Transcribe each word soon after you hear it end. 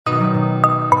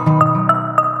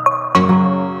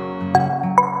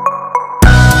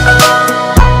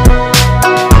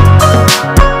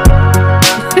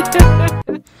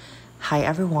Hi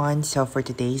everyone, so for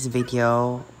today's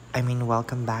video,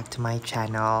 welcome back to my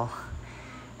channel,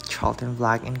 Charlton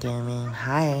Vlog and Gaming.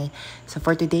 Hi! So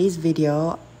for today's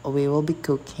video, we will be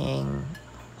cooking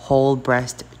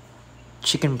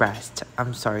chicken breast,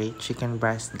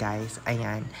 guys.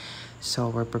 Ayan. So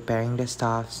we're preparing the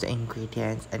stuffs, the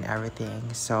ingredients, and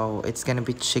everything. So it's gonna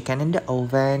be chicken in the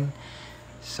oven.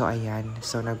 So ayan,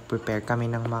 so nag-prepare kami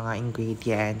ng mga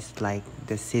ingredients like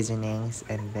the seasonings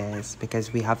and this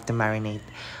because we have to marinate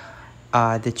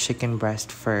the chicken breast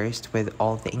first with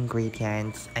all the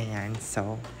ingredients. Ayan,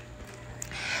 so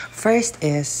first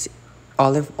is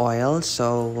olive oil.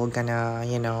 So we're gonna,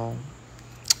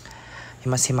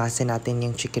 himas-himasin natin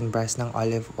yung chicken breast ng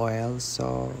olive oil.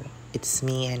 So it's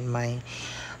me and my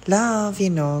love,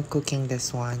 cooking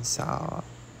this one. So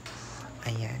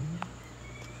ayan.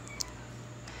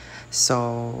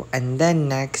 So, and then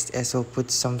next is we'll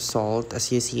put some salt as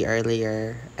you see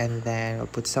earlier. And then we'll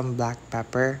put some black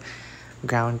pepper,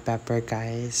 ground pepper,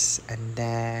 guys. And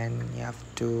then you have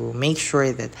to make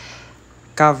sure that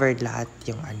covered lahat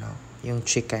yung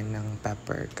chicken ng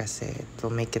pepper kasi it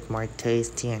will make it more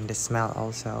tasty and the smell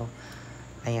also.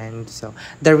 Ayan, so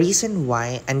the reason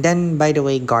why, and then by the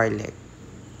way, garlic.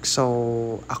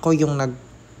 So, ako yung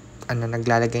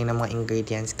naglalagay ng mga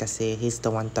ingredients kasi he's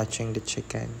the one touching the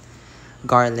chicken.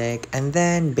 Garlic, and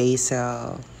then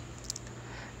basil,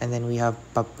 and then we have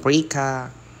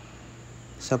paprika.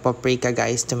 So paprika,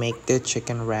 guys, to make the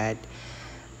chicken red.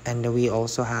 And we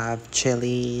also have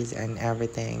chilies and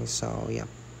everything. So yep,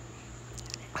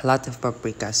 a lot of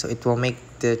paprika, so it will make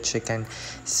the chicken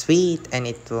sweet and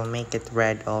it will make it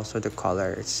red also, the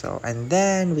color. So, and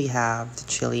then we have the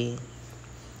chili,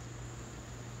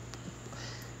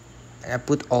 and I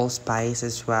put allspice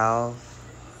as well,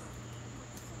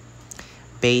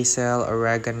 basil,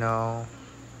 oregano,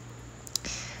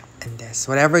 and this,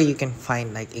 whatever you can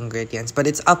find like ingredients, but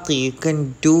it's up to you. You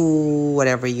can do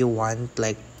whatever you want,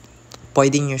 like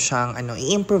pwede nyo siyang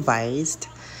i-improvised,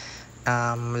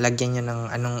 lagyan nyo ng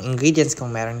anong ingredients kung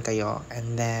meron kayo.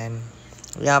 And then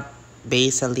yep,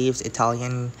 basil leaves,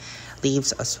 Italian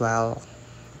leaves as well,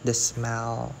 the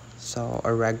smell. So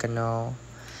oregano.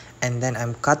 And then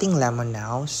I'm cutting lemon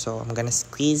now, so I'm gonna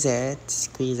squeeze it.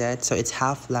 So it's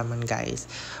half lemon, guys.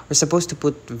 We're supposed to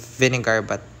put vinegar,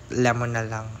 but lemon na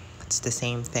lang. It's the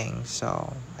same thing.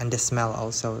 So, and the smell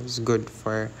also is good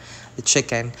for the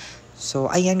chicken. So,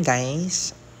 ayan,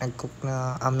 guys. I'm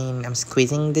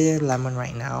squeezing the lemon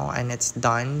right now, and it's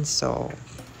done. So,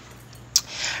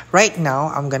 right now,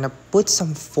 I'm gonna put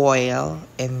some foil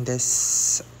in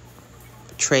this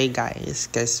tray, guys,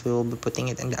 because we will be putting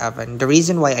it in the oven. The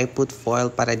reason why I put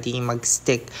foil para di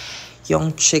mag-stick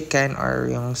yung chicken or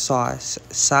yung sauce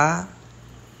sa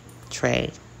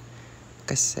tray.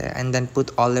 Kasi, and then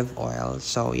put olive oil.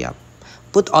 So, yep.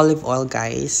 Put olive oil,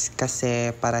 guys,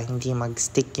 kasi para hindi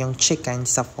mag-stick yung chicken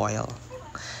sa foil.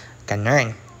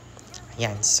 Ganun.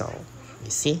 Ayan, so,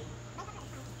 you see?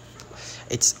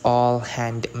 It's all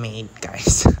handmade,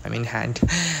 guys.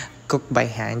 Cooked by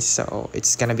hand, so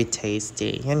it's gonna be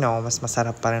tasty. Mas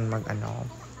masarap pa rin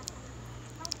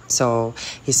So,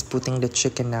 he's putting the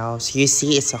chicken now. So, you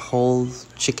see, it's a whole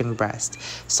chicken breast.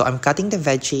 So, I'm cutting the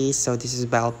veggies. So, this is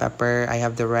bell pepper. I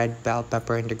have the red bell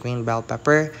pepper and the green bell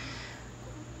pepper.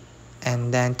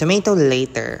 And then, tomato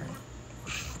later.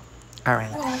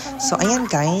 Alright. So, ayan,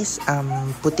 guys.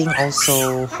 Putting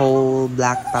also whole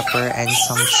black pepper and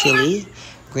some chili.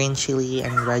 Green chili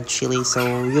and red chili. So,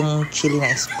 yung chili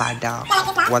na espada,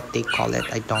 what they call it,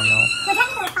 I don't know.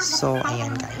 So,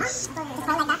 ayan, guys.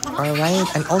 Alright,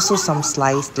 and also some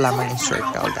sliced lemon in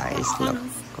circle, guys. Look,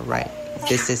 right,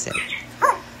 this is it.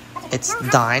 It's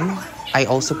done. I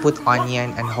also put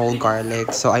onion and whole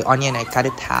garlic. So, I cut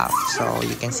it half, so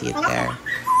you can see it there.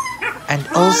 And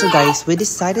also, guys, we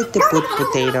decided to put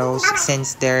potatoes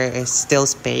since there is still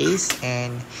space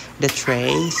in the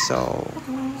tray. So,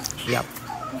 yep.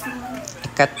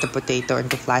 Cut the potato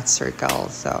into flat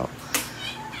circle. So,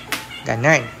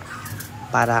 ganun.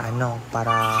 Para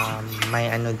may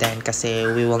din kasi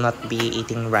we will not be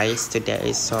eating rice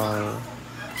today. So,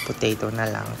 potato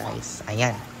na lang, guys.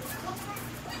 Ayan.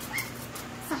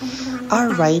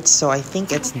 Alright, so I think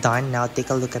it's done. Now,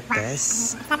 take a look at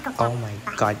this. Oh my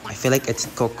God. I feel like it's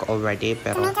cooked already,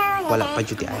 pero wala pa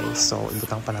jud ay. So,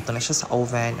 ibutang pa nato na siya sa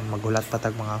oven and magulat pa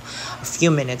tag mga a few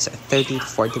minutes, 30 to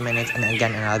 40 minutes, and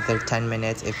again, another 10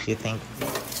 minutes if you think.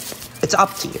 It's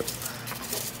up to you.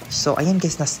 So, ayan,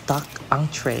 guys, na-stuck ang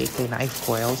tray kaya na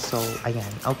foil. So,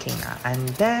 ayan, okay na. And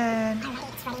then,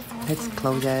 let's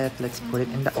close it. Let's put it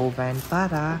in the oven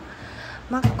para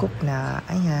mag-cook na.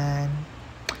 Ayan.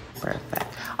 Perfect.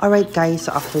 Alright guys,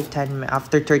 so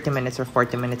after 30 minutes or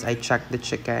 40 minutes, I checked the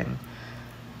chicken.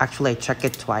 Actually, I checked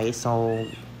it twice, so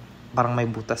parang may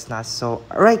butas na. So,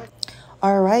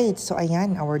 alright, so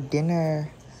ayan, our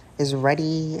dinner is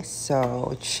ready.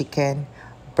 So, chicken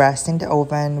breast in the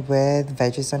oven with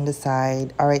veggies on the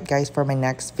side. Alright guys, for my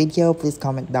next video, please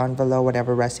comment down below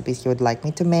whatever recipes you would like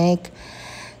me to make.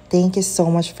 Thank you so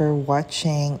much for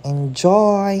watching.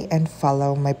 Enjoy and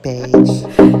follow my page.